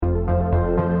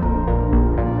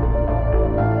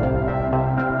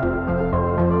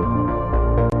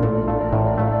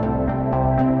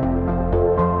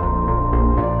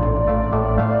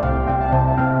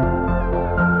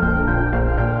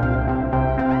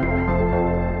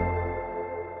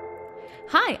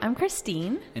Hi, I'm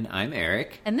Christine. And I'm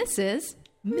Eric. And this is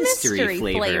Mystery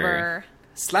Flavor.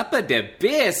 Slappa de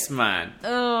bis, man.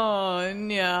 Oh,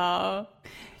 no.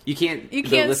 You can't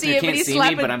see it, but he's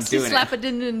me, but I'm doing it.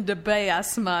 Slappa de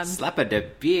bass, man. Slappa de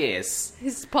bis.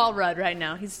 He's Paul Rudd right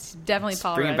now. He's definitely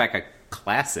Paul Rudd. Bringing back a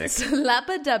classic.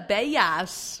 Slappa de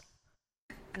bass.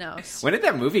 No. When did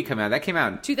that movie come out? That came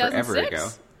out 2006? forever ago.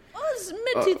 Oh, it's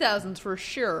mid-2000s for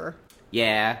sure.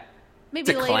 Yeah.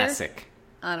 Maybe it's a later. Classic.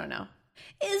 I don't know.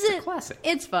 It's a classic.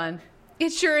 It's fun.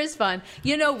 It sure is fun.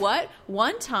 You know what?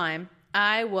 One time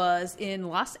I was in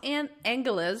Los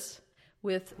Angeles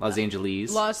with Los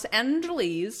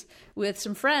Angeles with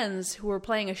some friends who were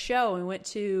playing a show. We went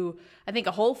to, I think,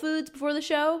 a Whole Foods before the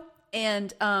show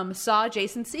and saw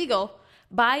Jason Segel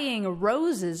buying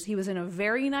roses. He was in a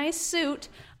very nice suit.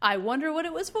 I wonder what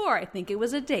it was for. I think it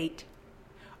was a date.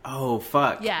 Oh,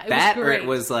 fuck. Yeah, that was great.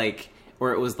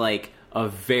 Or it was like a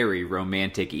very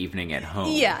romantic evening at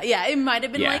home. Yeah. It might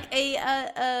have been like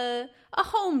a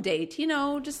home date, you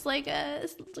know, just like we're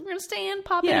gonna stay in,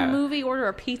 pop in a movie, order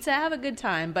a pizza, have a good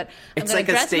time. But it's like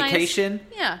a staycation,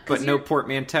 but no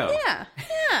portmanteau.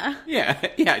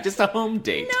 Yeah, just a home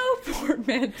date. No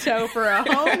portmanteau for a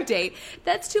home date.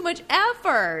 That's too much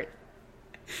effort.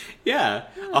 Yeah,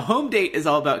 a home date is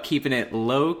all about keeping it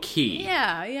low key.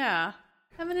 Yeah,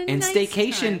 having a and nice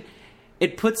staycation. time.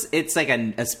 It's like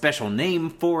a special name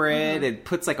for it. Mm-hmm. It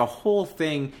puts like a whole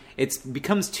thing. It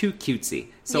becomes too cutesy.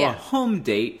 So a home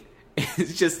date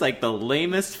is just like the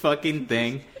lamest fucking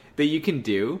thing that you can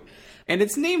do. And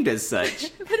it's named as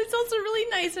such. But it's also really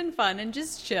nice and fun and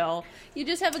just chill. You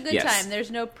just have a good time.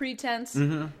 There's no pretense.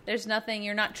 Mm-hmm. There's nothing.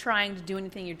 You're not trying to do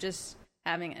anything. You're just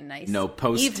having a nice No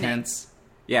post-tense. evening.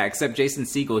 Yeah, except Jason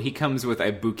Segel, he comes with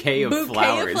a bouquet of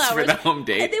flowers for the home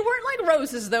date. And they weren't like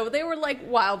roses, though. They were like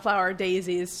wildflower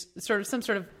daisies, some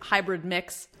sort of hybrid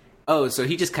mix. Oh, so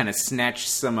he just kind of snatched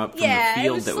some up from the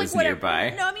field that was nearby.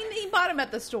 No, I mean, he bought them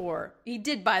at the store. He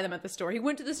did buy them at the store. He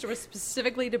went to the store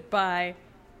specifically to buy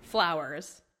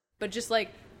flowers, but just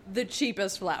like the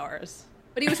cheapest flowers.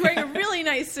 But he was wearing a really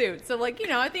nice suit. So, like, you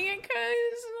know, I think it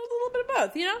is a little bit of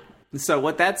both, you know? So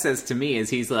what that says to me is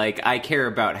he's like, I care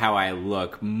about how I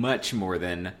look much more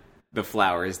than the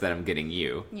flowers that I'm getting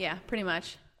you. Yeah, pretty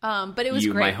much. But it was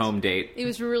great. My home date. It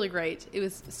was really great. It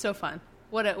was so fun.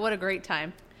 What a great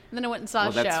time. And then I went and saw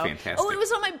a show. That's fantastic. Oh, it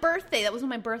was on my birthday. That was on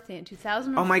my birthday in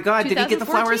 2000. Oh my God, did he get the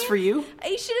flowers for you?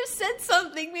 I should have said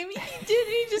something. Maybe he did.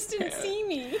 He just didn't see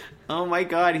me. Oh my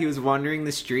God, he was wandering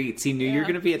the streets. He knew you were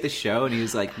going to be at the show, and he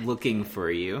was like looking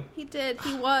for you. He did.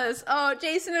 He was. Oh,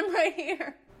 Jason, I'm right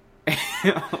here.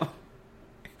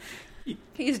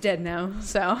 He's dead now,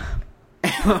 so.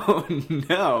 Oh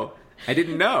no, I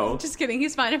didn't know. Just kidding.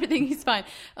 He's fine. He's fine.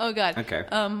 Oh God. Okay.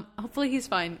 Hopefully he's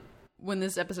fine when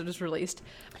this episode is released.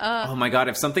 Oh my God,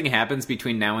 if something happens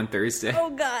between now and Thursday.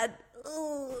 Oh God.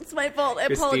 Oh, it's my fault. I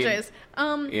apologize.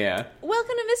 Yeah.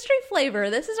 Welcome to Mystery Flavor.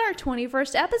 This is our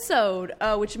 21st episode,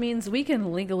 which means we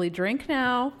can legally drink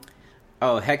now.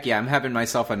 Oh, heck yeah. I'm having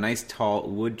myself a nice tall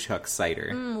woodchuck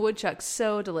cider. Woodchuck's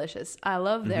so delicious. I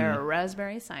love their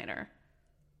raspberry cider.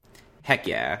 Heck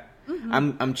yeah.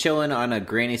 Mm-hmm. I'm chilling on a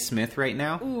Granny Smith right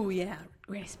now. Ooh, yeah.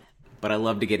 Granny Smith. But I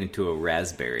love to get into a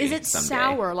raspberry Is it someday.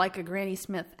 sour like a Granny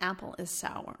Smith apple is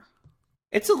sour?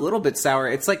 It's a little bit sour.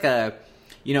 It's like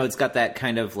it's got that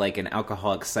kind of like an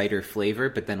alcoholic cider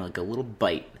flavor, but then like a little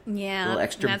bite. Yeah. A little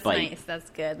extra that's bite. Nice. That's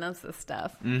good. That's the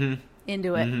stuff. Mm-hmm.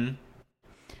 Into it. Mm-hmm.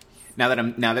 Now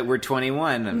that we're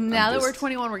 21, now that we're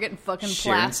 21, we're getting fucking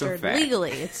plastered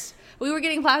legally. We were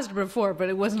getting plastered before, but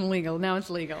it wasn't legal. Now it's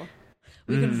legal.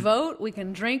 We can vote, we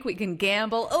can drink, we can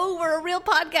gamble. Oh, we're a real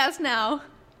podcast now.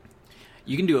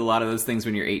 You can do a lot of those things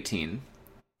when you're 18.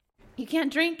 You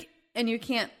can't drink and you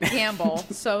can't gamble.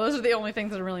 So those are the only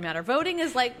things that really matter. Voting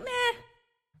is like, meh,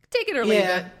 take it or leave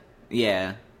it.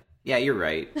 Yeah, you're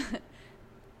right.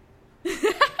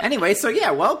 Anyway, so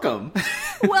yeah, welcome.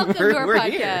 Welcome to our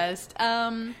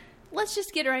podcast. Let's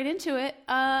just get right into it.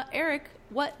 Eric,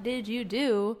 what did you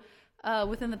do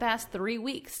within the past 3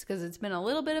 weeks? Because it's been a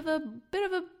little bit of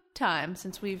a time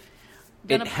since we've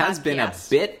done a podcast. It has been a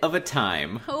bit of a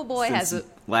time. Oh boy, has it.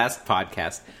 Last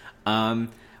podcast.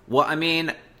 Well, I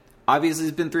mean, obviously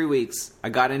it's been 3 weeks. I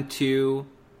got into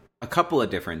a couple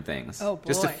of different things. Oh boy.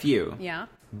 Just a few. Yeah.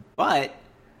 But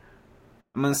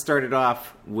I'm going to start it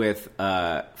off with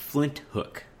Flint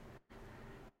Hook.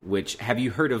 Which, have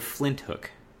you heard of Flint Hook?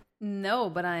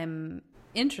 No, but I'm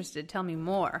interested. Tell me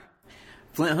more.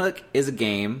 Flint Hook is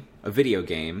a video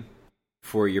game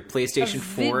for your PlayStation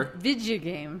 4. Video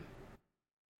game.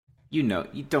 You know,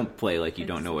 you don't play like you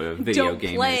don't know what a video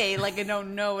game is. Don't play like I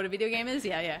don't know what a video game is?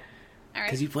 Yeah. All right.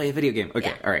 Because you play a video game.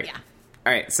 Okay, all right. Yeah.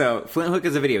 All right, so Flint Hook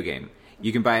is a video game.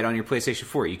 You can buy it on your PlayStation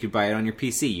 4. You could buy it on your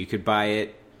PC. You could buy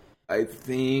it, I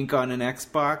think, on an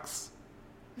Xbox.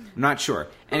 I'm not sure.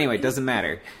 Anyway, it doesn't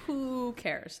matter. Who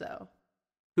cares, though?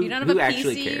 Who, You don't have who a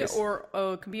actually PC cares? or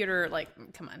a computer. Like,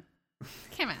 come on.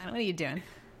 Come on. What are you doing?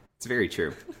 It's very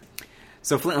true.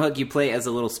 So Flint Hook, you play as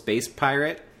a little space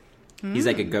pirate. He's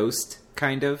like a ghost,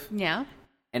 kind of. Yeah.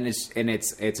 And it's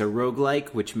a roguelike,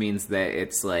 which means that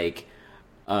it's like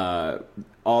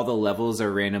all the levels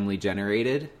are randomly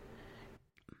generated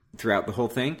throughout the whole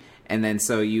thing. And then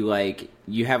so you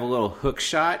have a little hook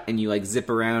shot and you zip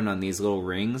around on these little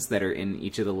rings that are in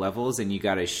each of the levels, and you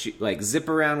gotta zip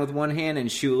around with one hand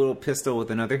and shoot a little pistol with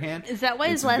another hand. Is that why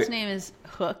his last name is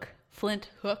Hook? Flint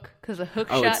Hook? Because a hook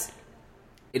shot?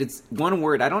 It's one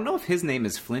word. I don't know if his name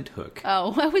is Flint Hook.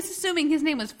 Oh, I was assuming his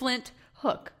name was Flint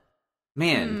Hook.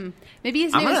 Man. Maybe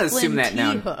his name is Flint that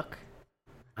now. Hook.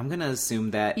 I'm going to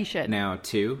assume that You should. now,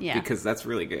 too. Yeah. Because that's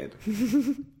really good.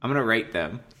 I'm going to rate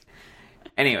them.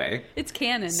 Anyway. It's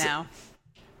canon now.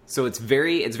 So it's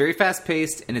very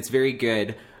fast-paced, and it's very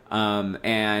good.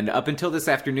 And up until this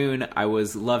afternoon, I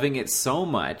was loving it so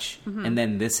much, and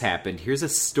then this happened. Here's a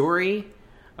story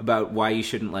about why you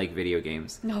shouldn't like video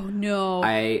games. Oh, no.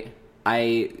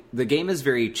 The game is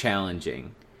very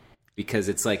challenging because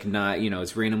it's not,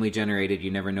 it's randomly generated.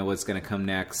 You never know what's going to come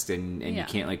next, and you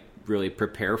can't really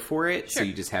prepare for it. Sure. So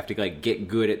you just have to get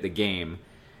good at the game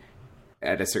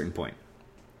at a certain point.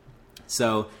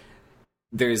 So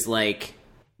there's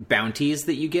bounties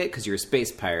that you get because you're a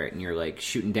space pirate and you're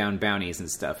shooting down bounties and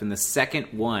stuff. And the second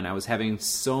one, I was having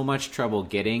so much trouble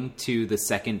getting to the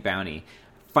second bounty.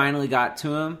 Finally got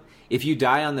to him. If you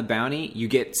die on the bounty, you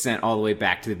get sent all the way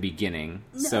back to the beginning.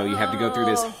 No. So you have to go through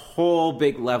this whole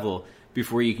big level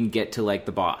before you can get to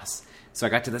the boss. So I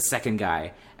got to the second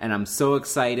guy, and I'm so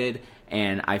excited,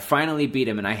 and I finally beat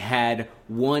him, and I had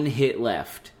one hit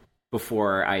left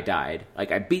before I died.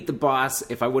 I beat the boss.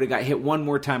 If I would have got hit one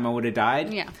more time, I would have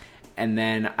died. Yeah. And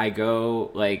then I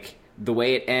go, the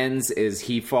way it ends is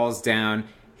he falls down,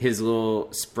 his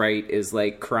little sprite is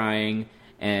crying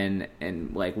and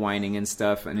whining and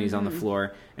stuff, and he's on the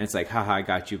floor, and it's haha, I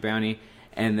got you, bounty.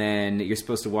 And then you're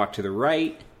supposed to walk to the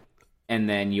right, and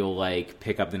then you'll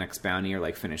pick up the next bounty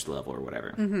or finish the level or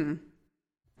whatever. Mm-hmm.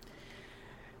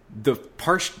 The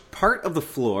part of the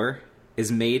floor is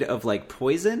made of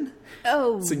poison.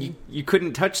 Oh. So you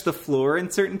couldn't touch the floor in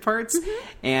certain parts.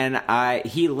 Mm-hmm. And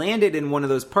he landed in one of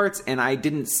those parts, and I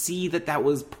didn't see that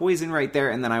was poison right there,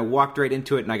 and then I walked right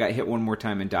into it, and I got hit one more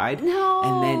time and died. No.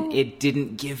 And then it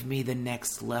didn't give me the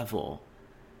next level.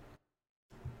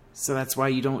 So that's why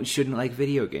you shouldn't like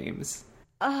video games.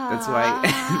 That's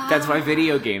why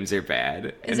video games are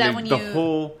bad. Is that when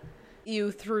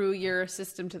you threw your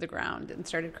system to the ground and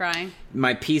started crying?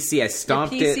 My PC, I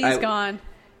stomped it. Your PC's gone.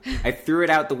 I threw it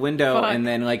out the window. Fuck. And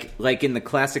then like in the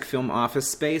classic film Office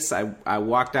Space, I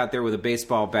walked out there with a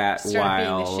baseball bat Started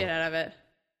beating the shit out of it.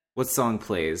 What song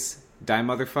plays? Die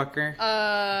Motherfucker?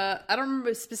 I don't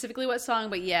remember specifically what song,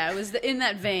 but yeah, it was in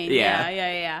that vein.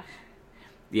 Yeah.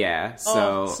 Yeah,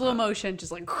 so slow motion,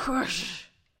 just crush.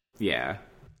 Yeah.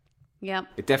 Yep.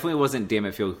 It definitely wasn't Damn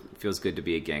It Feels Good to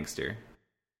Be a Gangster.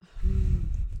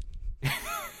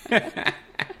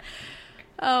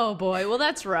 Oh boy, well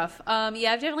that's rough.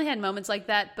 Yeah, I've definitely had moments like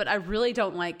that, but I really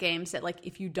don't like games that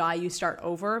if you die you start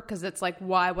over, because it's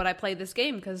why would I play this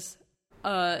game? Because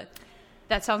that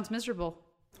sounds miserable.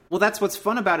 Well, that's what's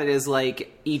fun about it is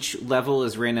each level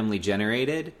is randomly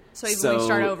generated. So even when you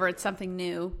start over, it's something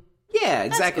new. Yeah,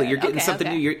 exactly. You're getting something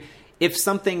new. If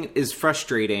something is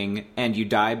frustrating and you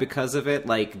die because of it,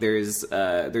 there's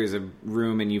a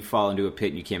room and you fall into a pit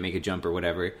and you can't make a jump or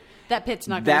whatever. That pit's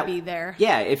not going to be there.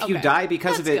 Yeah, if you die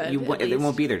because of it, good, it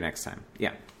won't be there next time.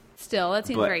 Yeah. Still, that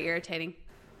seems very irritating.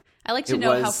 I like to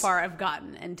know how far I've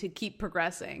gotten and to keep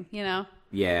progressing,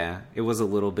 Yeah, it was a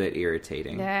little bit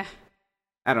irritating. Yeah.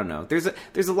 I don't know. There's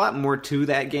a lot more to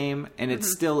that game, and it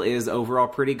still is overall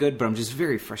pretty good, but I'm just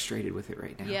very frustrated with it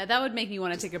right now. Yeah, that would make me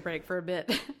want to take a break for a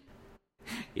bit.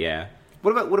 Yeah.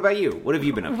 What about you? What have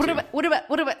you been up to?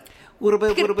 What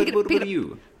about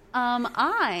you?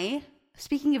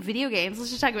 Speaking of video games,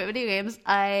 let's just talk about video games.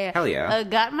 Hell yeah.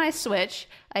 Got my Switch.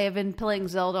 I have been playing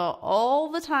Zelda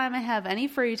all the time I have any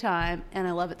free time, and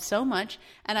I love it so much.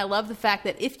 And I love the fact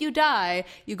that if you die,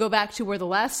 you go back to where the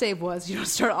last save was. You don't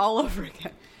start all over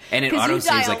again. And it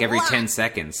auto-saves every 10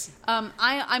 seconds.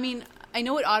 I mean, I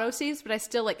know it auto-saves, but I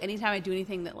still, anytime I do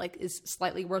anything that, is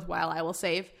slightly worthwhile, I will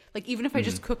save. Even if I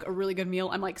just cook a really good meal,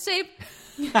 I'm save.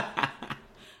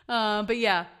 But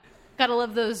yeah. Gotta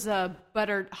love those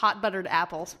hot buttered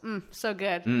apples. So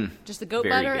good. Just the goat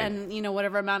butter good. and,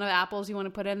 whatever amount of apples you want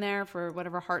to put in there for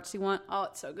whatever hearts you want. Oh,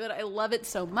 it's so good. I love it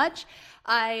so much.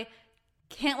 I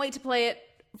can't wait to play it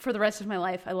for the rest of my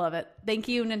life. I love it. Thank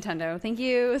you, Nintendo. Thank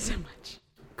you so much.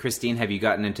 Christine, have you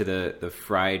gotten into the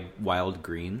fried wild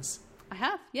greens? I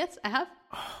have. Yes, I have.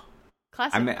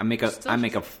 Classic. I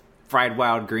make a fried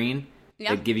wild green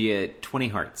that give you 20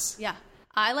 hearts. Yeah.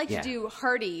 I like to do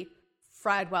hearty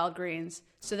fried wild greens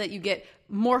so that you get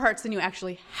more hearts than you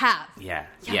actually have. Yeah.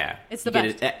 It's the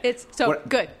best. It's so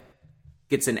good.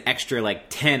 Gets an extra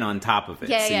 10 on top of it.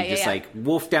 Yeah, so yeah, you just yeah.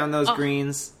 Wolf down those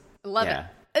greens. I love it.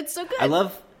 It's so good. I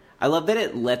love that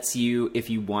it lets you,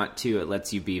 if you want to, it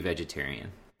lets you be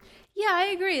vegetarian. Yeah, I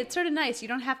agree. It's sort of nice. You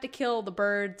don't have to kill the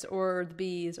birds or the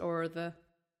bees or the...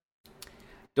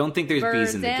 Don't think there's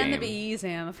bees in the game. Birds and the bees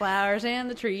and the flowers and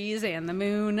the trees and the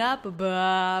moon up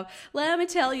above. Let me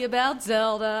tell you about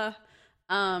Zelda.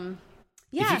 Yeah.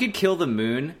 If you could kill the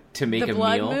moon to make a meal... The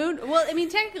blood moon? Well, I mean,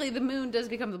 technically the moon does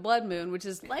become the blood moon, which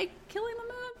is like killing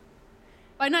the moon.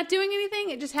 By not doing anything,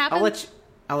 it just happens.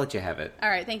 I'll let you have it. All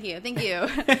right, thank you.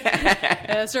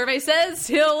 Survey says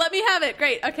he'll let me have it.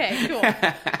 Great. Okay, cool.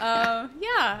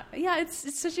 Yeah,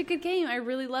 it's such a good game. I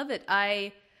really love it.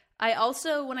 I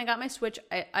also, when I got my Switch,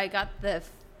 I got the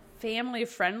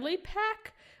family-friendly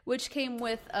pack, which came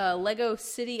with Lego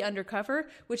City Undercover,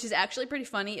 which is actually pretty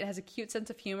funny. It has a cute sense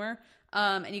of humor,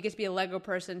 and you get to be a Lego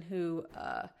person who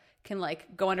can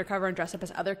go undercover and dress up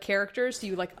as other characters, so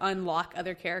you unlock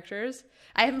other characters.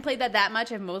 I haven't played that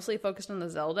much. I've mostly focused on the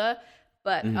Zelda,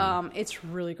 but it's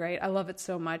really great. I love it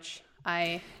so much.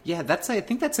 I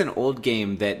think that's an old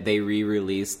game that they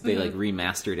re-released. They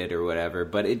remastered it or whatever,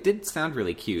 but it did sound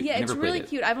really cute. Yeah, it's really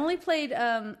cute. I've only played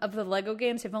of the Lego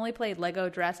games. I've only played Lego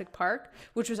Jurassic Park,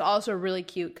 which was also really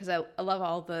cute because I love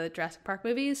all the Jurassic Park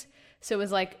movies. So it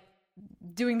was like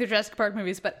doing the Jurassic Park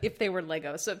movies, but if they were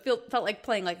Lego, so it felt like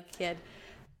playing like a kid.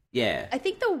 Yeah. I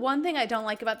think the one thing I don't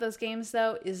like about those games,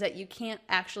 though, is that you can't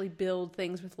actually build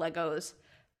things with Legos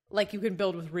like you can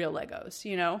build with real Legos,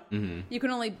 Mm-hmm. You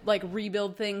can only,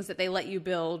 rebuild things that they let you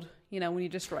build, when you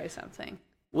destroy something.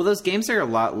 Well, those games are a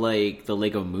lot like the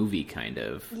Lego movie, kind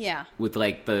of. Yeah. With,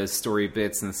 the story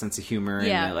bits and the sense of humor.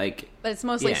 Yeah. And, but it's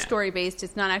mostly story-based.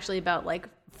 It's not actually about,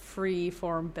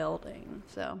 free-form building,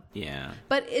 so. Yeah.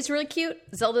 But it's really cute.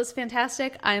 Zelda's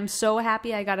fantastic. I am so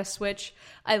happy I got a Switch.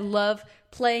 I love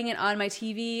playing it on my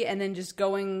TV and then just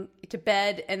going to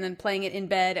bed and then playing it in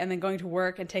bed and then going to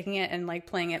work and taking it and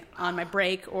playing it on my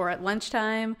break or at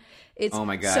lunchtime. It's oh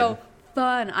my God. So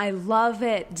fun. I love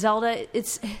it. Zelda,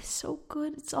 it's so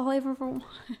good. It's all I ever want.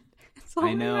 It's all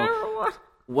I know. I ever want.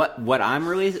 What I'm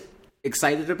really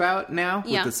excited about now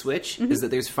with the Switch is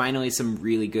that there's finally some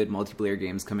really good multiplayer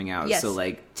games coming out. Yes.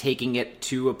 So taking it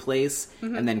to a place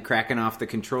and then cracking off the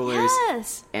controllers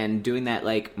and doing that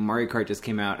Mario Kart just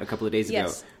came out a couple of days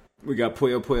ago. We got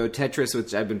Puyo Puyo Tetris,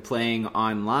 which I've been playing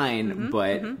online,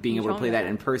 but being able to play that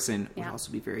in person would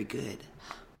also be very good.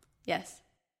 Yes.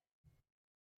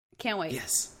 Can't wait.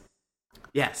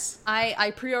 Yes.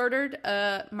 I pre-ordered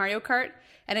Mario Kart,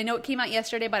 and I know it came out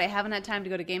yesterday, but I haven't had time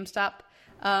to go to GameStop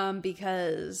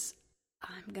because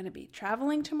I'm going to be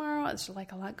traveling tomorrow. There's a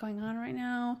lot going on right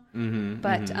now.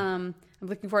 But I'm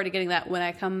looking forward to getting that when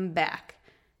I come back.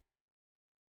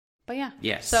 But yeah.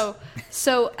 Yes.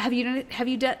 So have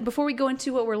you done, before we go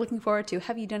into what we're looking forward to,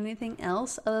 have you done anything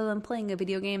else other than playing a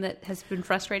video game that has been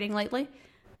frustrating lately?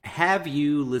 Have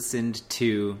you listened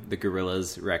to the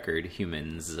Gorillaz record,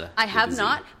 Humans? I have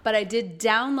not, but I did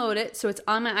download it, so it's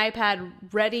on my iPad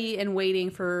ready and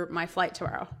waiting for my flight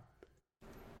tomorrow.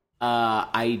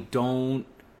 I don't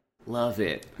love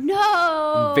it. No!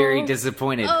 I'm very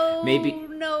disappointed. Oh,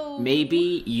 no.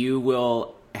 Maybe you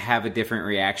will have a different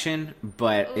reaction,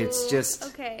 but it's just...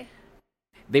 Okay.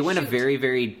 They went a very,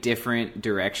 very different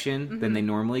direction than they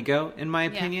normally go, in my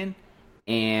opinion.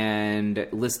 And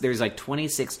there's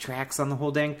 26 tracks on the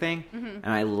whole dang thing. And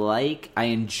I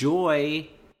enjoy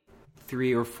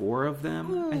 3 or 4 of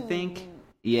them, I think.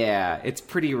 Yeah, it's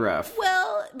pretty rough.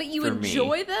 Well, but you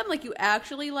enjoy them? You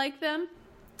actually like them?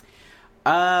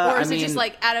 Or is it just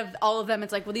out of all of them,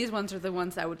 it's well, these ones are the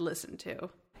ones I would listen to?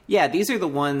 Yeah, these are the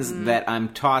ones that I'm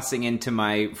tossing into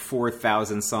my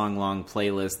 4,000 song long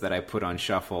playlist that I put on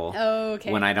shuffle. Oh,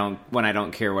 okay. When I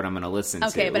don't care what I'm going to listen to.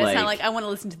 Okay, but it's not I want to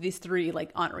listen to these 3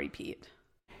 on repeat.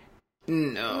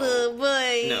 No. Oh,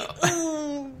 boy.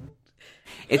 No.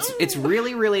 It's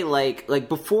really, really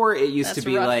before it used to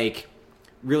be rough.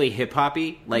 really hip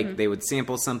hoppy. They would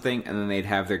sample something and then they'd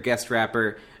have their guest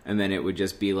rapper and then it would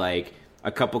just be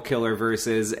a couple killer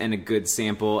verses and a good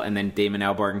sample, and then Damon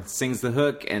Albarn sings the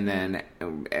hook, and then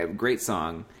a great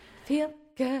song. feel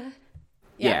good.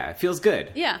 Yeah, it feels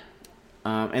good. Yeah.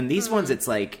 And these ones, it's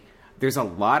like, there's a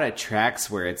lot of tracks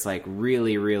where it's like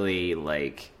really, really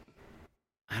like,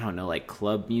 I don't know, like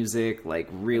club music, like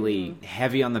really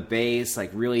heavy on the bass,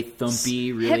 like really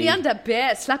thumpy, really... Heavy on the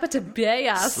bass, slap it to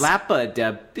bass. Slappa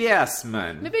de bass,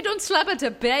 man. Maybe don't slap it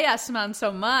to bass, man,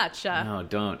 so much. No,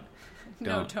 don't.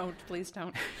 No, don't. Please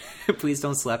don't. Please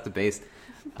don't slap the bass.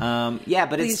 Yeah,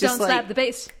 but Please it's just don't like... slap the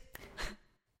bass.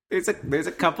 There's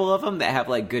a couple of them that have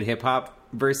like good hip-hop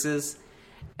verses,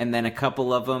 and then a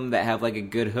couple of them that have like a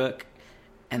good hook.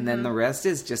 And then the rest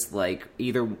is just, like,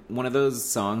 either one of those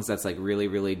songs that's, like, really,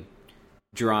 really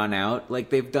drawn out, like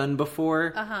they've done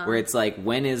before. Where it's like,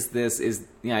 when is this? It's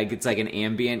like an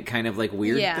ambient kind of, like,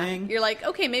 weird thing. You're like,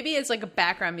 okay, maybe it's, like, a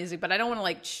background music, but I don't want to,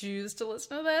 like, choose to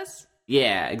listen to this.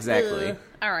 Yeah, exactly. Ugh.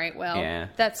 All right, well,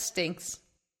 that stinks.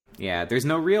 Yeah, there's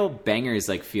no real bangers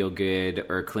like Feel Good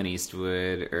or Clint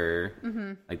Eastwood or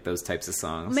like those types of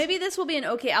songs. Maybe this will be an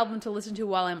okay album to listen to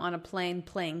while I'm on a plane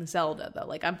playing Zelda, though.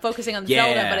 Like, I'm focusing on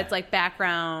Zelda, but it's like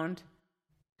background.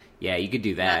 Yeah, you could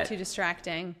do that. Not too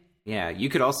distracting. Yeah, you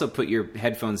could also put your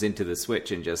headphones into the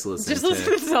Switch and just listen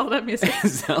to Zelda music.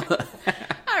 Zelda.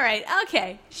 All right,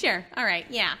 okay, sure. All right,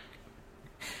 yeah.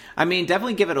 I mean,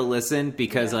 definitely give it a listen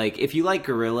because, like, if you like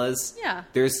Gorillaz,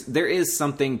 there is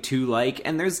something to like,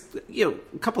 and there's a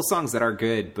couple songs that are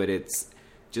good, but it's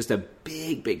just a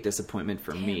big disappointment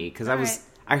for me because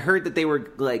I heard that they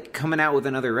were like coming out with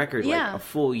another record like a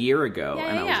full year ago,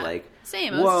 and I was like,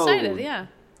 same, I was excited,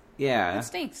 yeah, it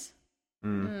stinks.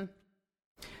 Right.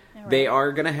 They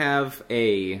are gonna have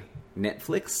a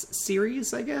Netflix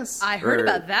series, I guess. I heard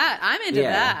about that. I'm into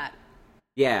that.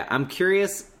 Yeah, I'm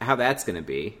curious how that's going to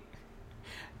be.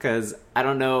 Because I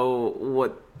don't know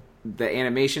what the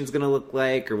animation's going to look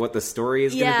like or what the story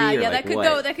is going to be. Yeah,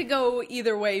 that could go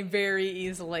either way very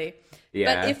easily.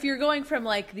 Yeah. But if you're going from,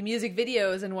 like, the music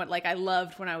videos and what, like, I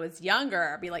loved when I was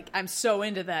younger, I'd be like, I'm so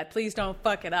into that. Please don't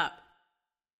fuck it up.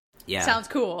 Yeah. Sounds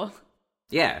cool.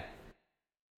 Yeah.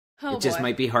 Oh, it just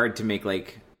might be hard to make,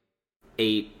 like,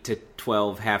 8 to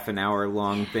 12 half an hour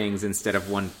long things instead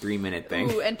of 1 3-minute thing.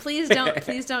 Ooh, and please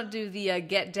don't do the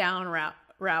get down route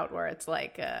where it's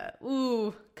like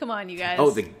ooh, come on you guys. Oh,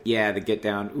 the get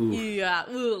down. Ooh. Yeah.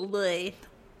 Ooh,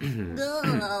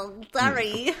 oh,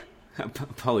 sorry.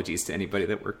 Apologies to anybody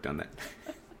that worked on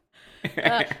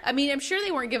that. I mean, I'm sure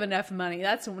they weren't given enough money.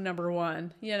 That's number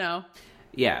one, Yeah.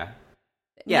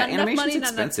 Not enough money,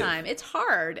 expensive. Not enough time. It's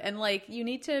hard, and like you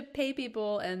need to pay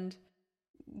people and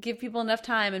give people enough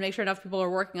time and make sure enough people are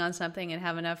working on something and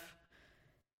have enough,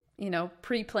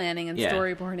 pre-planning and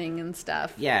storyboarding and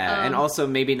stuff. Yeah, and also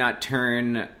maybe not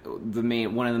turn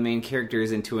one of the main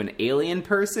characters into an alien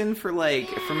person for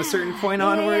from a certain point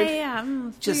onward.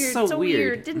 Yeah. Just weird. So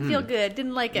weird. Didn't feel good.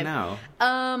 Didn't like it. No.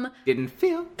 Didn't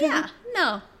feel good. Yeah.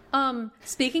 No.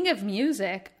 Speaking of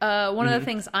music, one of the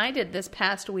things I did this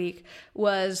past week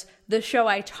was the show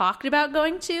I talked about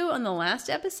going to on the last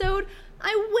episode.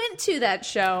 I went to that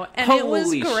show, and it was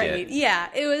great. Shit. Yeah,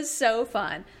 it was so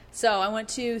fun. So I went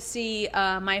to see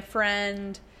my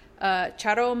friend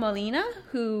Charo Molina,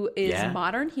 who is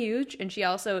Modern Huge, and she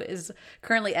also is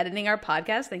currently editing our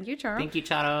podcast. Thank you, Charo. Thank you,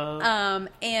 Charo.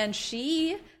 And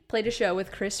she played a show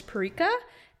with Chris Perica,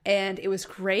 and it was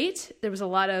great. There was a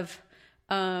lot of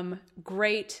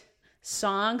great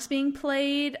songs being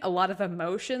played, a lot of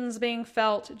emotions being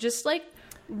felt, just like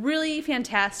really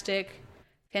fantastic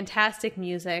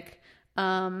music.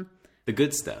 The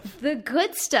good stuff. The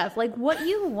good stuff, like what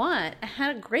you want. I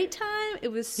had a great time. It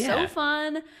was so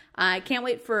fun. I can't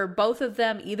wait for both of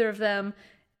them, either of them,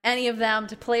 any of them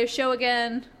to play a show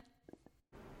again.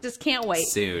 Just can't wait.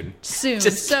 Soon. Soon.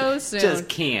 Just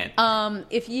can't.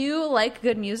 If you like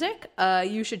good music,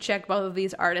 you should check both of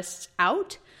these artists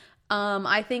out.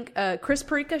 I think Chris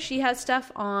Perica, she has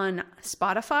stuff on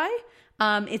Spotify.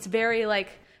 It's very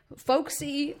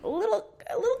folksy, a little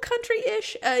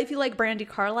country-ish. If you like Brandi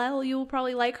Carlile, you will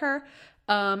probably like her.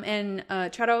 And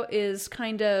Charo is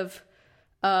kind of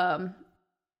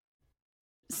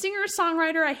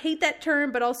singer-songwriter. I hate that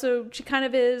term, but also she kind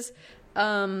of is.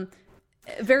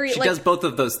 She does both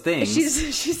of those things. She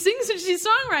sings and she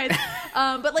songwrites,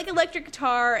 but electric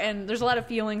guitar, and there's a lot of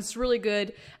feelings. It's really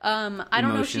good. I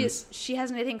don't know if she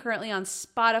has anything currently on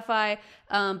Spotify,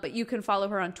 but you can follow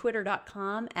her on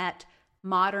twitter.com at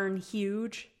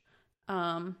modernhuge.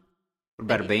 What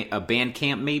about a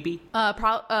Bandcamp maybe?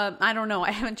 I don't know.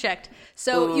 I haven't checked.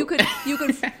 So you could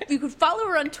follow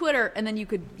her on Twitter, and then you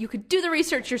could do the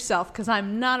research yourself because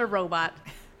I'm not a robot.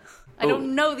 I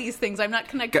don't know these things. I'm not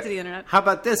connected to the internet. How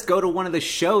about this? Go to one of the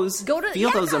shows.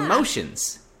 Feel those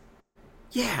emotions.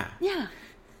 Yeah. Yeah.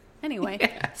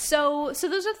 Anyway, so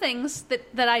those are things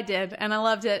that I did, and I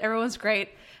loved it. Everyone's great.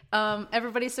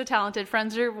 Everybody's so talented.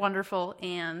 Friends are wonderful,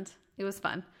 and it was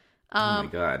fun. Oh my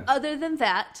God. Other than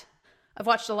that, I've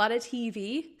watched a lot of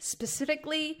TV,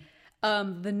 specifically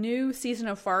the new season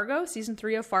of Fargo, season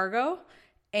 3 of Fargo,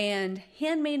 and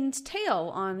Handmaid's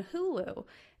Tale on Hulu.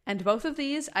 And both of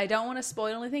these, I don't want to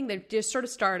spoil anything, they've just sort of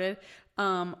started,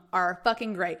 are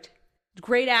fucking great.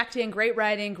 Great acting, great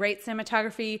writing, great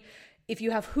cinematography. If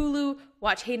you have Hulu,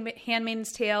 watch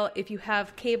Handmaid's Tale. If you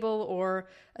have cable or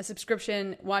a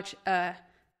subscription, watch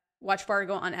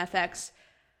Fargo on FX.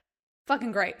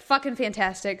 Fucking great. Fucking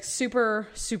fantastic. Super,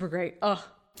 super great. Ugh.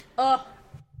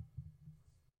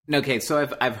 Okay, so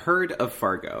I've heard of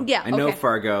Fargo. Yeah, I know okay.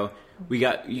 Fargo. You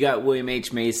got William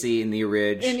H. Macy in the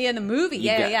original. In the movie.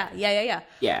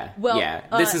 Yeah.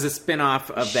 Well, this is a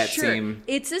spin-off of that sure. same...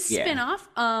 It's a spin-off.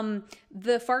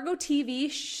 The Fargo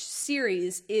TV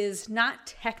series is not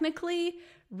technically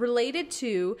related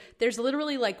to... There's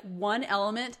literally like one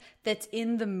element that's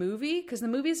in the movie, because the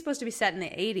movie is supposed to be set in the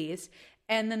 80s.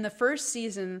 And then the first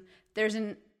season, there's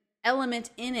an element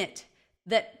in it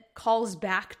that calls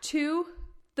back to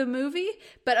the movie,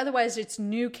 but otherwise it's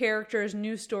new characters,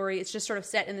 new story. It's just sort of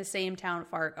set in the same town,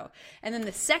 Fargo. And then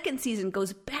the second season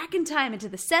goes back in time into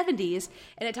the 70s,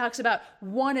 and it talks about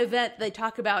one event they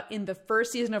talk about in the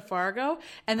first season of Fargo,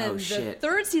 and then the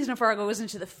third season of Fargo goes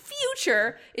into the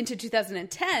future, into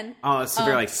 2010. Oh, so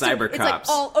they're like cyber so cops. It's like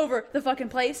all over the fucking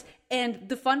place. And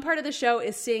the fun part of the show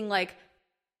is seeing like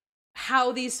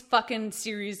how these fucking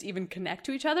series even connect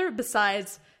to each other,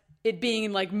 besides it being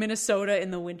in like Minnesota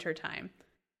in the wintertime.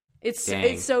 It's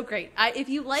so great. If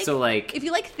you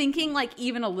like thinking like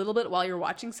even a little bit while you're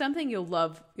watching something, you'll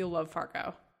love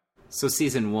Fargo. So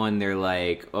season 1, they're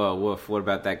like, oh, woof, what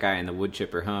about that guy in the wood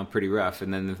chipper? Huh, pretty rough.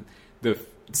 And then the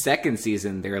second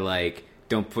season, they're like,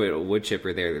 don't put a wood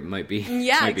chipper there. There might be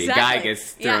exactly. A guy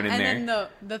gets thrown in there. And then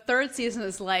the third season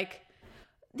is like,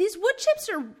 these wood chips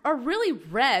are really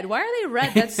red. Why are they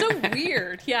red? That's so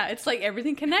weird. Yeah, it's like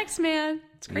everything connects, man.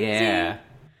 It's crazy. Yeah.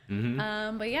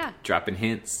 Mm-hmm. But yeah. Dropping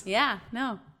hints. Yeah,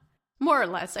 no. More or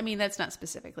less. I mean, that's not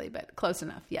specifically, but close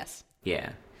enough, yes.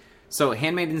 Yeah. So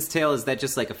Handmaid's Tale, is that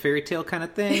just like a fairy tale kind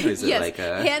of thing? Or is yes. it like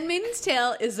a... Handmaid's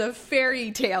Tale is a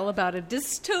fairy tale about a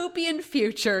dystopian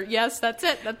future. Yes, that's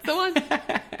it. That's the one.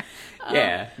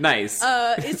 Yeah, nice.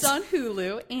 It's on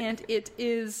Hulu, and it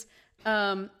is...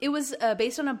 it was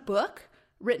based on a book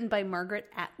written by Margaret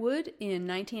Atwood in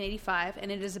 1985, and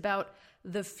it is about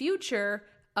the future...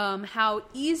 how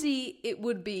easy it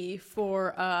would be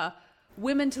for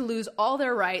women to lose all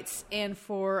their rights and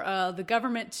for the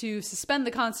government to suspend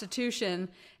the Constitution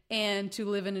and to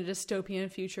live in a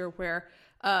dystopian future where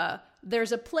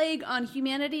there's a plague on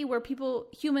humanity where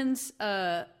humans'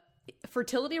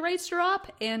 fertility rates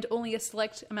drop and only a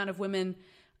select amount of women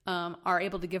are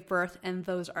able to give birth, and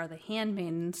those are the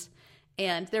handmaidens.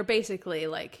 And they're basically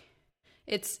like,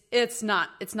 it's not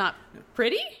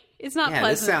pretty. It's not pleasant.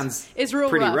 This sounds it's real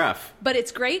pretty rough. But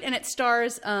it's great, and it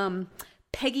stars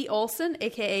Peggy Olson,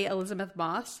 a.k.a. Elizabeth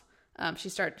Moss.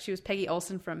 She was Peggy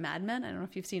Olson from Mad Men. I don't know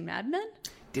if you've seen Mad Men.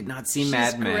 Did not see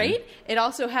Mad Men. She's great. It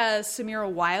also has Samira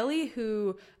Wiley,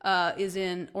 who is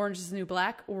in Orange is the New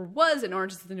Black, or was in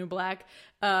Orange is the New Black.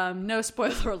 No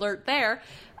spoiler alert there.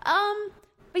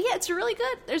 But yeah, it's really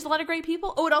good. There's a lot of great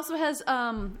people. Oh, it also has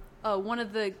one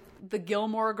of the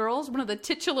Gilmore Girls, one of the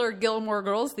titular Gilmore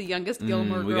Girls, the youngest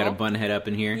Gilmore girl. We got a bun head up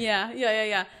in here. Yeah.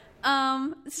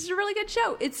 This is a really good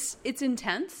show. It's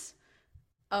intense,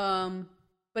 but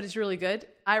it's really good.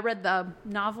 I read the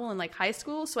novel in like high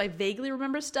school, so I vaguely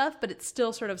remember stuff, but it's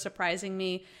still sort of surprising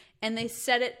me. And they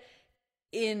set it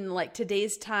in like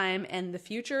today's time and the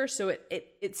future, so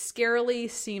it scarily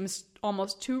seems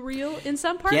almost too real in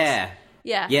some parts. Yeah.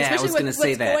 Especially I was going to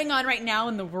say what's going on right now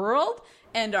in the world.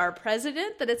 And our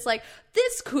president, that it's like,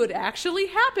 this could actually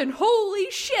happen.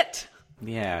 Holy shit.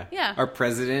 Yeah. Yeah. Our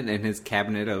president and his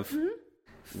cabinet of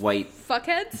white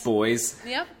fuckheads. Boys.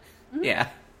 Yep. Mm-hmm. Yeah.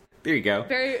 There you go.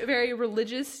 Very, very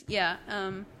religious. Yeah.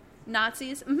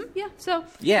 Nazis. Mm-hmm. Yeah. So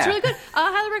yeah. It's really good.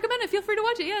 Highly recommend it. Feel free to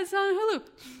watch it. Yeah, it's on Hulu.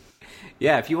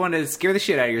 Yeah, if you want to scare the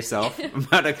shit out of yourself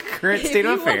about a current state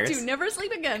of affairs. If you want to never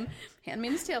sleep again,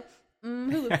 Handmaid's Tale.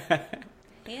 Hulu.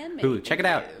 Hulu. Check it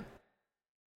out.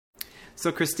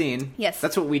 So, Christine. Yes.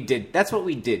 That's what we did. That's what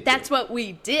we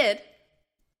did.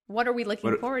 What are we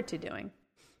looking forward to doing?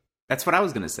 That's what I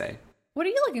was going to say. What are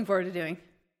you looking forward to doing?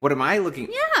 What am I looking...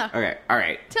 Yeah. Okay. All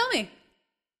right. Tell me.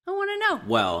 I want to know.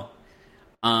 Well,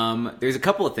 there's a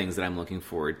couple of things that I'm looking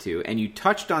forward to, and you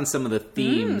touched on some of the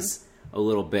themes a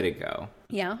little bit ago.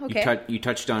 Yeah, okay. You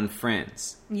touched on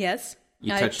friends. Yes.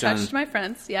 I touched my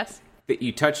friends, yes.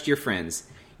 You touched your friends.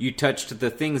 You touched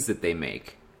the things that they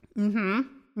make.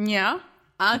 Yeah.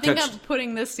 I think I'm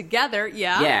putting this together.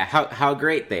 Yeah. Yeah, how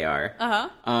great they are.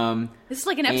 This is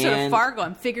like an episode of Fargo.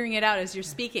 I'm figuring it out as you're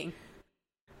speaking.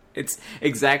 It's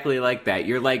exactly like that.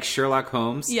 You're like Sherlock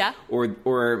Holmes. Yeah.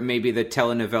 Or maybe the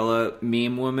telenovela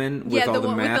meme woman with all the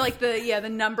one math. with the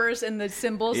numbers and the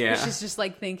symbols. Yeah. But she's just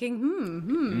like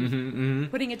thinking,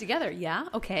 putting it together. Yeah.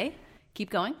 Okay. Keep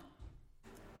going.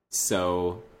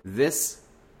 So this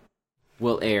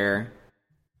will air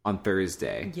on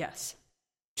Thursday. Yes.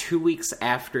 2 weeks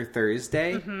after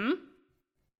Thursday,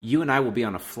 you and I will be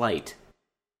on a flight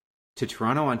to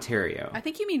Toronto, Ontario. I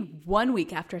think you mean 1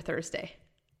 week after Thursday.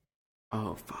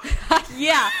 Oh, fuck.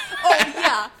 Yeah. Oh,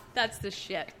 yeah. That's the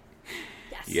shit.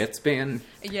 Yes. Yeah, it's been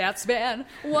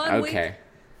 1 week. Okay.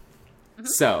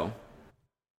 So,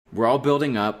 we're all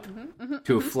building up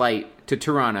to a flight to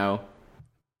Toronto.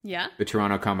 Yeah. The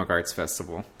Toronto Comic Arts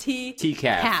Festival.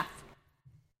 TCAF.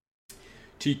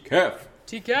 TCAF.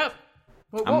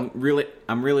 I'm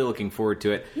really looking forward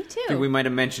to it. Me too. I think we might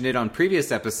have mentioned it on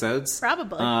previous episodes.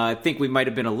 Probably. I think we might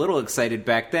have been a little excited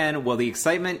back then. Well, the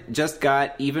excitement just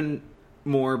got even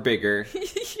more bigger.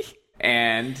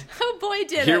 And oh boy,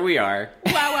 did here we are.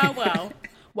 Wow.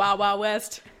 Wow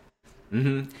West.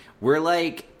 We're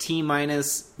like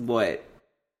T-minus, what?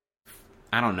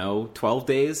 I don't know, 12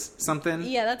 days, something?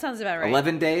 Yeah, that sounds about right.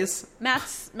 11 days?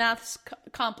 Math's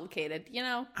complicated, you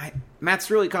know? Math's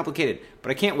really complicated,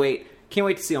 but I can't wait. Can't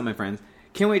wait to see all my friends.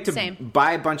 Can't wait to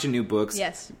buy a bunch of new books.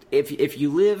 Yes. If you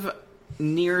live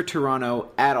near Toronto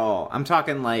at all, I'm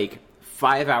talking like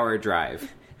 5-hour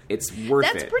drive. It's worth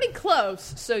it. That's pretty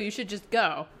close, so you should just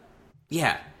go.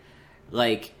 Yeah.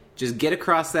 Like, just get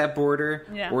across that border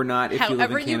or not if you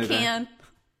live in Canada. However you can.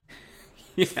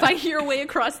 Yeah. Fight your way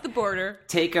across the border.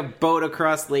 Take a boat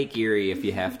across Lake Erie if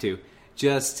you have to.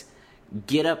 Just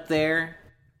get up there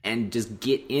and just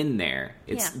get in there.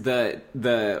 It's the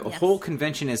whole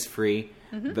convention is free.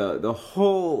 The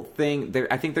whole thing.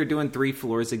 I think they're doing 3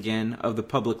 floors again of the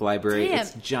public library. Damn,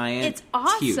 it's giant. It's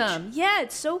awesome. It's huge. Yeah,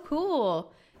 it's so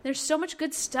cool. There's so much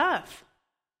good stuff.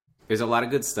 There's a lot of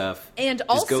good stuff. And just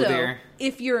also, go there.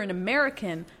 If you're an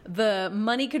American, the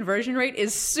money conversion rate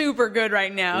is super good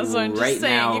right now. So I'm just right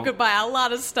saying now, you could buy a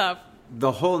lot of stuff.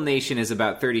 The whole nation is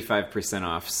about 35%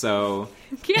 off. So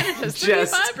Canada's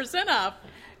 35% off.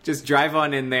 Just drive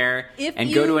on in there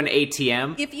go to an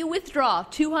ATM. If you withdraw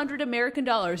 $200 American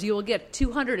dollars, you will get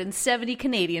 270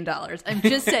 Canadian dollars. I'm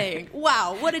just saying.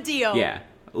 Wow, what a deal. Yeah,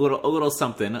 a little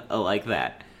something like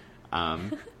that.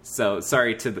 So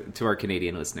sorry to our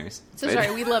Canadian listeners.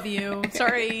 Sorry, we love you.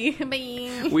 Sorry.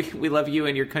 Bye. We love you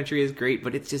and your country is great,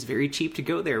 but it's just very cheap to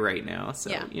go there right now.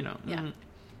 So, you know. Yeah.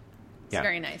 It's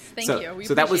very nice. Thank you.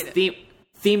 So that was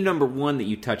theme number 1 that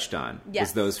you touched on. Yes.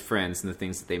 Was those friends and the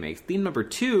things that they make. Theme number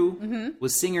 2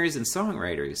 was singers and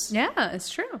songwriters. Yeah, it's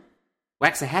true.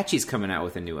 Waxahachie's coming out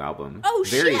with a new album. Oh,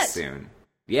 very shit. soon.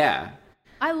 Yeah.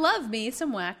 I love me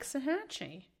some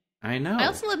Waxahachie. I know. I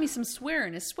also love me some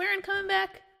Swearin'. Is Swearin' coming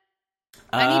back?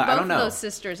 I need both of those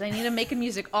sisters. I need them making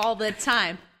music all the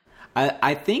time.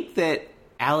 I think that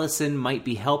Allison might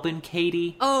be helping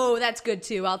Katie. Oh, that's good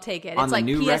too. I'll take it. On It's the like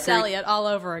new P.S. record. Eliot all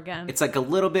over again. It's like a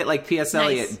little bit like P.S.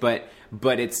 Eliot,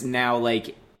 but it's now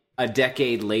like a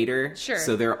decade later. Sure.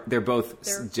 So they're both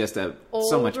just older,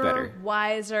 so much better,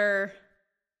 wiser,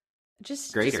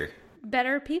 just greater, just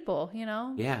better people. You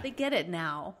know. Yeah. They get it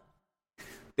now.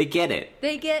 They get it.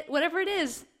 They get whatever it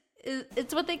is.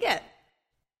 It's what they get.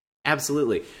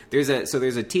 Absolutely. There's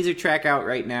a teaser track out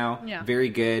right now. Yeah. Very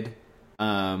good.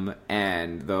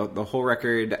 And the whole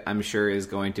record, I'm sure, is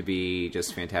going to be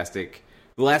just fantastic.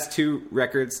 The last 2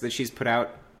 records that she's put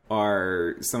out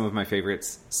are some of my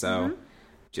favorites. So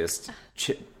just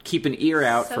keep an ear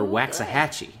out for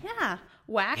Waxahachie. Yeah.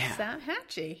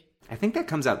 Waxahachie. I think that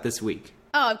comes out this week.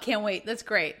 Oh, I can't wait. That's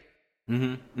great.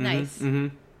 Nice.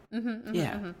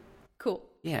 Yeah. Cool.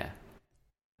 Yeah.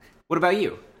 What about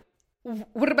you?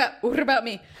 What about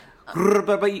me? What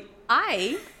about you?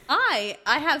 I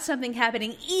have something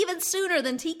happening even sooner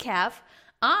than TCAF.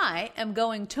 I am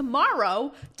going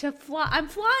tomorrow to fly. I'm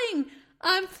flying.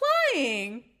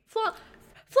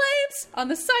 Flames on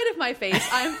the side of my face.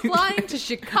 I'm flying to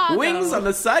Chicago. Wings on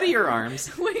the side of your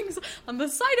arms. Wings on the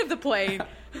side of the plane.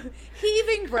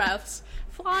 Heaving breaths.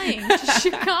 Flying to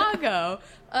Chicago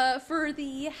for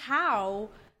the How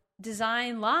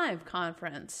Design Live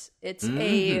conference. It's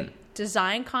a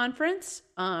design conference.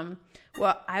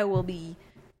 Well, I will be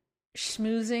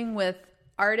schmoozing with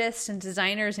artists and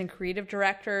designers and creative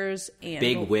directors and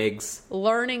big wigs,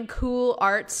 learning cool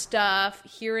art stuff,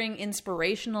 hearing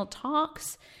inspirational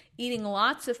talks. eating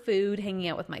lots of food, hanging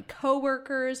out with my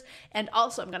coworkers, and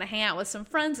also I'm going to hang out with some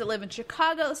friends that live in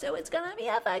Chicago, so it's going to be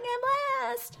a fucking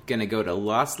blast. Gonna go to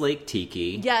Lost Lake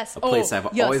Tiki. Yes. A place I've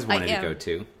always wanted to go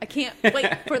to. I can't wait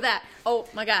for that. Oh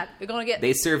my God. We're going to get...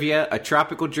 They serve you a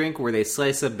tropical drink where they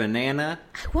slice a banana.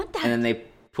 I want that. And then they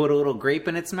put a little grape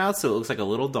in its mouth so it looks like a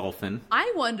little dolphin.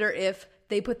 I wonder if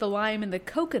they put the lime in the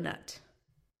coconut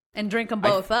and drink them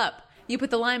both up. You put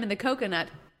the lime in the coconut.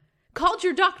 Called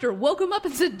your doctor, woke him up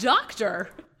and said, "Doctor."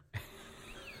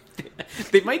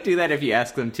 They might do that if you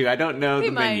ask them to. I don't know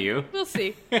the menu. We'll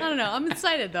see. I don't know. I'm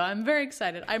excited though. I'm very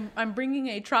excited. I'm bringing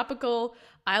a tropical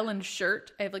island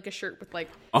shirt. I have like a shirt with like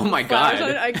oh my flowers God.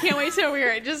 on it. I can't wait to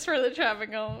wear it just for the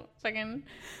tropical fucking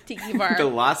tiki bar. The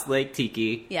Lost Lake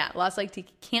Tiki. Yeah, Lost Lake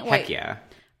Tiki. Can't wait. Heck yeah.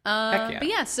 Heck yeah. But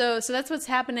yeah, so that's what's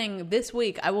happening this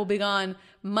week. I will be gone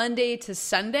Monday to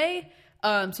Sunday.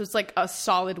 So it's like a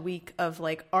solid week of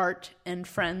like art and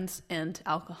friends and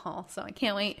alcohol. So I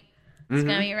can't wait. It's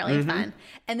going to be really fun.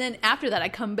 And then after that, I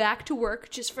come back to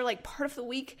work just for like part of the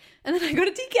week. And then I go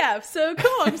to decaf. So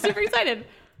cool. I'm super excited.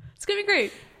 It's going to be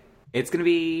great. It's going to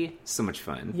be so much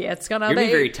fun. Yeah, it's going to be... You're going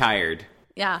to be very tired.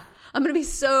 Yeah. I'm going to be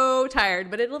so tired,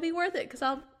 but it'll be worth it because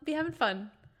I'll be having fun.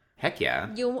 Heck yeah.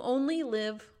 You'll only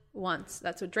live once.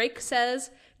 That's what Drake says.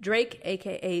 Drake,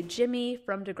 a.k.a. Jimmy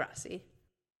from Degrassi.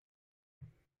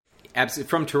 Absolutely.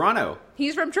 From Toronto.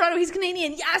 He's from Toronto. He's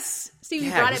Canadian. Yes! See, we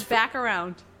brought it back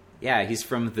around. Yeah, he's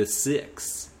from the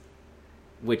Six,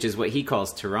 which is what he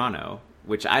calls Toronto,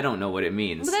 which I don't know what it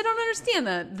means. But I don't understand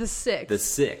that. The Six. The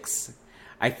Six.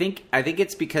 I think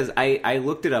it's because I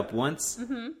looked it up once.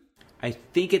 Mm-hmm. I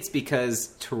think it's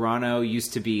because Toronto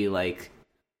used to be like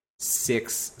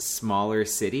 6 smaller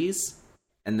cities,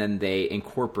 and then they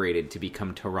incorporated to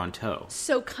become Toronto.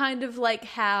 So kind of like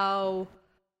how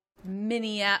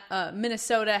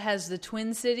Minnesota has the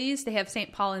Twin Cities. They have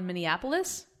St. Paul and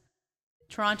Minneapolis.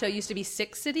 Toronto used to be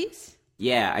 6 cities?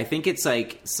 Yeah, I think it's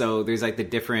like, so there's like the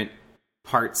different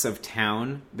parts of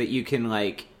town that you can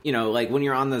like, you know, like when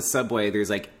you're on the subway, there's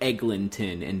like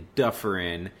Eglinton and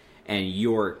Dufferin and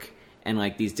York and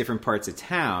like these different parts of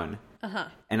town. Uh-huh.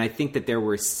 And I think that there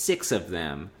were 6 of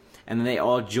them and then they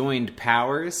all joined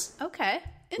powers. Okay.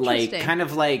 Interesting. Like kind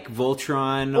of like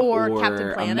Voltron or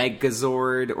a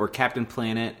Megazord or Captain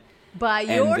Planet. By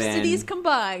your cities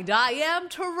combined, I am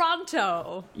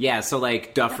Toronto. Yeah, so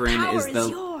like Dufferin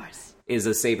yours. Is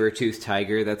a saber-toothed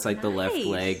tiger. That's like the left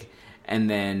leg. And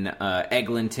then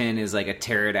Eglinton is like a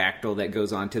pterodactyl that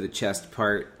goes onto the chest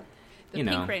part. The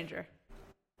Pink Ranger.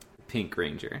 Pink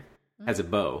Ranger. Has a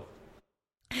bow.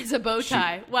 It's a bow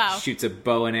tie. Wow. Shoots a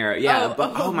bow and arrow. Yeah.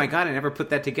 Oh my God, I never put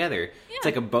that together. Yeah. It's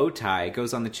like a bow tie. It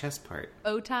goes on the chest part.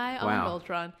 Bow tie on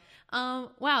Voltron.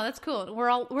 Wow, that's cool. We're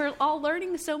all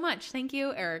learning so much. Thank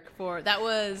you, Eric, for that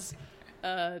was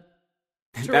Toronto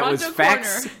that was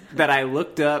facts Corner. That I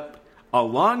looked up a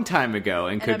long time ago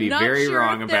and could I'm be not very sure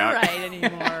wrong if about. They're right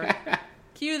anymore.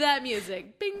 Cue that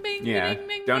music. Bing bing yeah. bing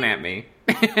bing. Don't bing. at me.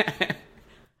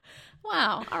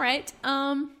 Wow. All right.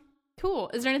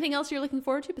 Cool. Is there anything else you're looking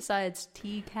forward to besides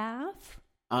TCAF?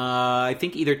 I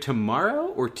think either tomorrow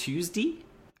or Tuesday.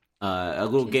 A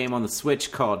little game on the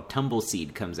Switch called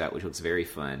Tumbleseed comes out, which looks very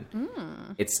fun.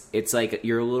 Mm. It's like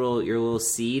you're a little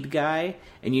seed guy,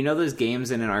 and you know those games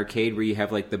in an arcade where you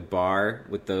have like the bar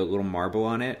with the little marble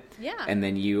on it, yeah, and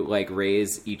then you like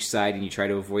raise each side and you try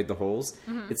to avoid the holes.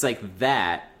 Mm-hmm. It's like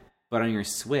that, but on your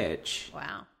Switch.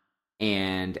 Wow.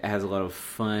 And it has a lot of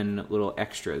fun little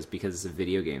extras because it's a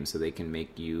video game, so they can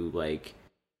make you like,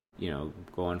 you know,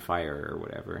 go on fire or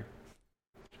whatever.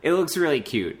 It looks really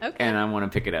cute, and I want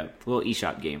to pick it up. A little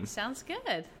eShop game. Sounds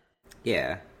good.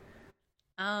 Yeah.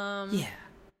 Yeah.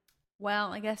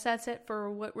 Well, I guess that's it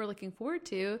for what we're looking forward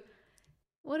to.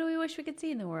 What do we wish we could see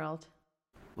in the world?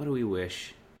 What do we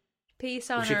wish?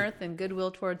 Peace on earth and goodwill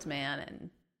towards man,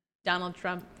 and Donald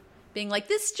Trump being like,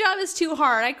 "This job is too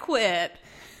hard. I quit."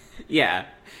 Yeah.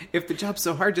 If the job's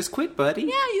so hard, just quit, buddy. Yeah,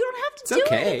 you don't have to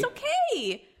do it. It's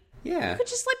okay. Yeah. You could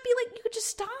just you could just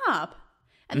stop.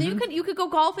 And then you could go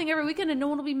golfing every weekend and no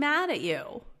one will be mad at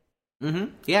you.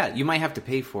 Mm-hmm. Yeah, you might have to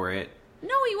pay for it.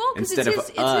 No, he won't, because it's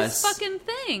his fucking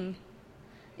thing.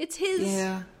 It's his...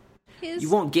 Yeah. His... You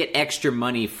won't get extra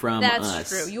money from us. That's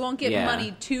true. You won't get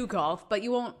money to golf, but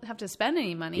you won't have to spend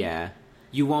any money. Yeah.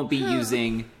 You won't be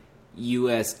using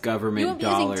U.S. government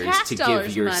dollars to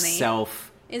give yourself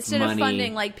instead of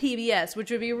funding like PBS,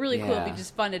 which would be really cool if you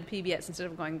just funded PBS instead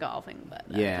of going golfing. But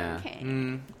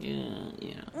okay.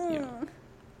 Yeah.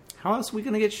 How else are we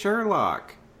going to get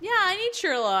Sherlock? Yeah, I need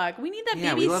Sherlock. We need that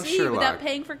BBC without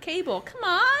paying for cable. Come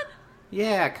on.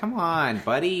 Yeah, come on,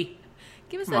 buddy.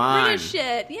 Give us that British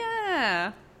shit.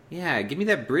 Yeah. Yeah, give me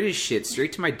that British shit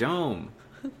straight to my dome.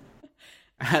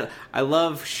 I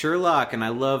love Sherlock, and I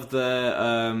love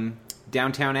the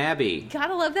Downtown Abbey.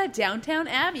 Gotta love that Downtown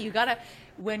Abbey. You gotta,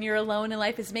 when you're alone and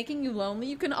life is making you lonely,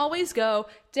 you can always go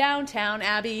Downtown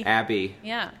Abbey. Abbey.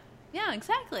 Yeah. Yeah,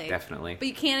 exactly. Definitely. But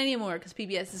you can't anymore because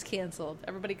PBS is canceled.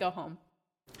 Everybody go home.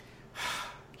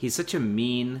 He's such a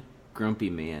mean, grumpy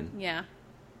man. Yeah.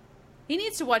 He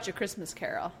needs to watch A Christmas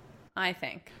Carol, I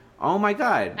think. Oh my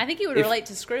god. I think he would relate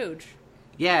to Scrooge.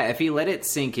 Yeah, if he let it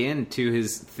sink into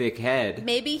his thick head.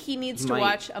 Maybe he needs to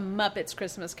watch A Muppets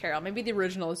Christmas Carol. Maybe the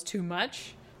original is too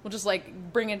much. We'll just,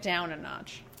 bring it down a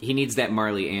notch. He needs that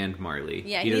Marley and Marley.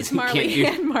 Yeah, he needs Marley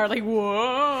and Marley.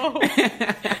 Whoa!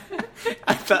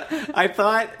 I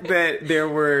thought that there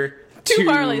were two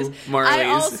Marleys. I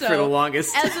also, for the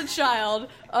longest. As a child,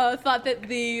 thought that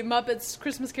the Muppets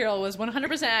Christmas Carol was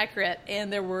 100% accurate,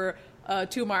 and there were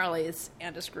two Marleys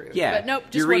and a Scrooge. Yeah, but nope,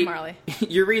 just one Marley.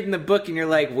 You're reading the book, and you're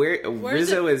like, "Where's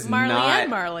Rizzo is Marley not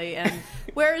and Marley, and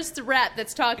where's the rat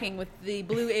that's talking with the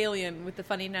blue alien with the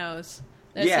funny nose?"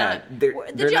 They're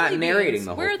not narrating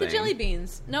the whole thing. Where are the jelly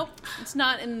beans? Nope, it's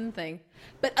not in the thing.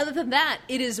 But other than that,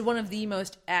 it is one of the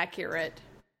most accurate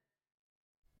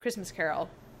Christmas Carol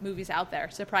movies out there,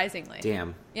 surprisingly.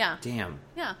 Damn. Yeah. Damn.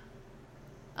 Yeah.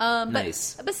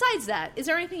 Nice. But besides that, is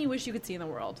there anything you wish you could see in the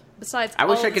world? Besides, I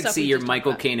wish I could see your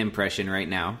Michael Caine impression right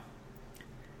now.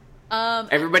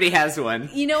 Everybody has one.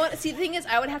 You know what? See, the thing is,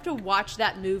 I would have to watch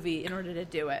that movie in order to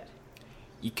do it.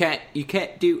 You can't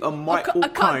do a Michael Caine. I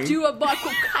can't do a Michael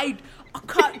Caine. I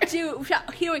can't do it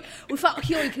without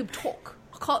hearing him talk.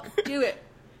 I can't do it.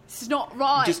 This is not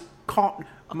right. Just can't,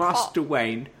 Master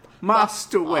Wayne.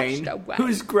 Master Wayne.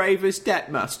 Whose grave is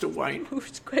that, Master Wayne?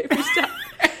 Whose grave is that?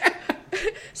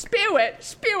 Spew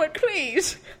it,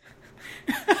 please.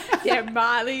 Yeah,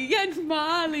 Marley and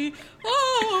Marley.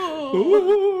 Oh.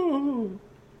 Ooh.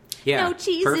 Yeah. No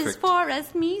cheeses for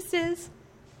us, Mises.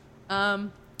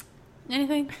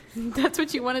 Anything? That's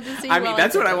what you wanted to see? I mean,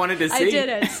 that's what I wanted to see. I did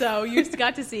it, so you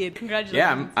got to see it. Congratulations.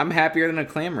 Yeah, I'm happier than a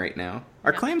clam right now.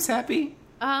 Are clams happy?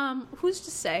 Who's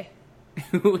to say?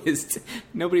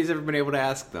 Nobody's ever been able to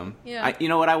ask them. Yeah. You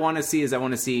know what I want to see is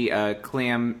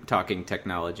clam talking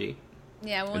technology.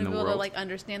 Yeah, I want to be able to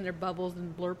understand their bubbles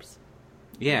and blurps.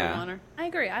 Yeah. I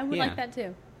agree. I would like that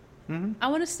too. Mm-hmm. I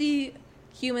want to see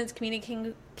humans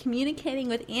communicating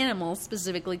with animals,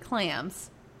 specifically clams.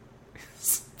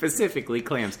 Specifically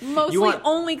clams. Mostly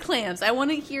only clams. I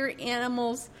want to hear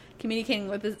animals communicating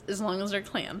with us as long as they're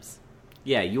clams.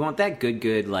 Yeah, you want that good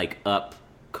up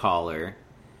collar.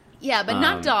 Yeah, but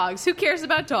not dogs. Who cares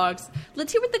about dogs?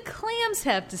 Let's hear what the clams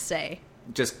have to say.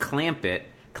 Just clamp it.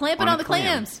 Clamp it on the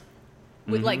clams.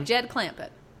 With Jed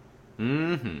Clampett.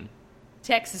 Mm-hmm.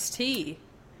 Texas tea.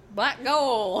 Black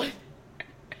gold.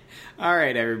 All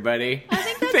right, everybody. I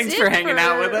think that's Thanks for hanging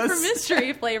out with us. For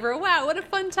Mystery Flavor. Wow, what a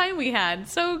fun time we had.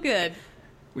 So good.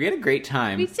 We had a great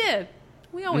time. We did.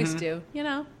 We always do,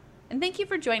 And thank you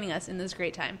for joining us in this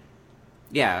great time.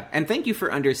 Yeah, and thank you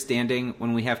for understanding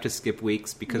when we have to skip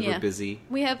weeks because we're busy.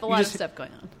 We have a lot of stuff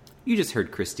going on. You just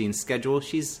heard Christine's schedule.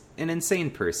 She's an insane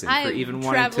person for even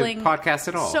wanting to podcast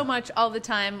at all. So much all the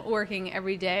time, working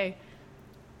every day.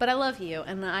 But I love you,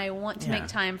 and I want to make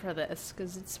time for this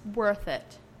because it's worth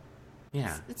it.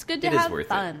 Yeah. It's good to have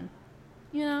fun.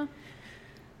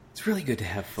 It's really good to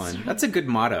have fun. That's a good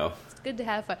motto. It's good to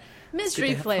have fun.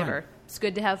 Mystery Flavor. It's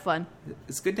good to have fun.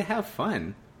 It's good to have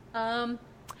fun.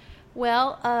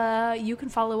 Well, you can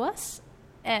follow us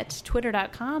at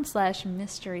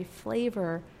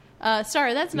twitter.com/mysteryflavor.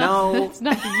 Sorry, that's not the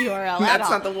URL. That's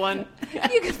not the one.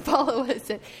 You can follow us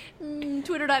at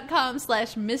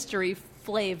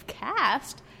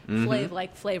twitter.com/mysteryflavcast. Flav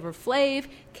like Flavor Flav.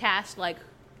 Cast like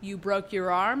you broke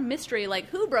your arm. Mystery like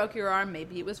who broke your arm.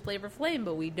 Maybe it was Flavor Flame,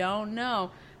 but we don't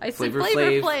know. I said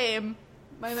Flavor Flame.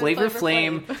 Flavor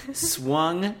Flame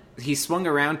swung. He swung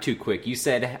around too quick. You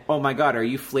said, "Oh my God, are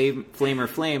you Flame or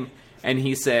Flame?" And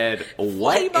he said,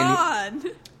 "What?" Flame on.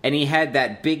 And he had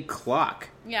that big clock.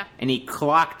 Yeah. And he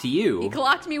clocked you. He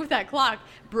clocked me with that clock.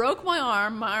 Broke my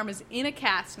arm. My arm is in a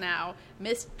cast now.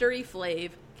 Mystery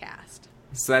Flav cast.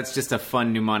 So that's just a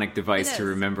fun mnemonic device to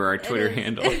remember our Twitter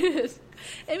handle. It is.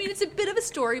 I mean, it's a bit of a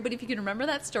story, but if you can remember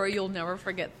that story, you'll never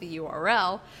forget the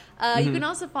URL. You can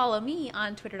also follow me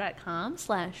on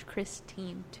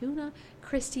twitter.com/Christine Tuna.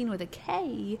 Christine with a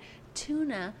K.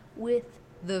 Tuna with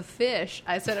the fish.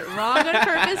 I said it wrong on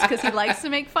purpose because he likes to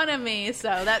make fun of me,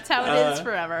 so that's how it is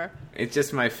forever. It's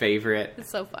just my favorite. It's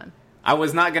so fun. I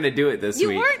was not going to do it this week.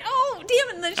 You weren't? Oh,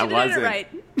 damn it. Then I should have done it right.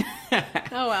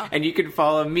 Oh, well. And you can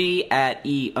follow me at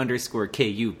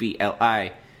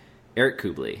E_KUBLI. Eric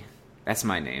Kubley. That's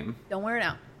my name. Don't wear it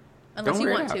out. Unless Don't you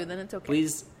wear it want out. to, then it's okay.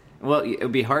 Please. Well, it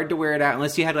would be hard to wear it out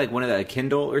unless you had like one of the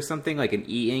Kindle or something, like an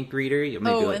e-ink reader. You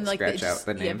maybe and like scratch it out just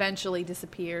the name. eventually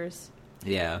disappears.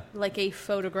 Yeah, Like a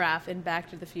photograph in Back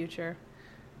to the Future.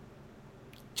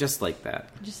 just like that.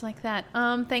 Just like that.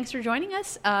 Thanks for joining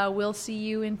us. We'll see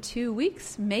you in 2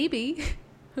 weeks, maybe.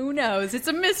 Who knows? It's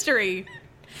a mystery.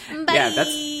 Bye. Yeah,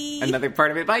 that's another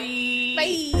part of it. Bye.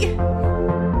 Bye.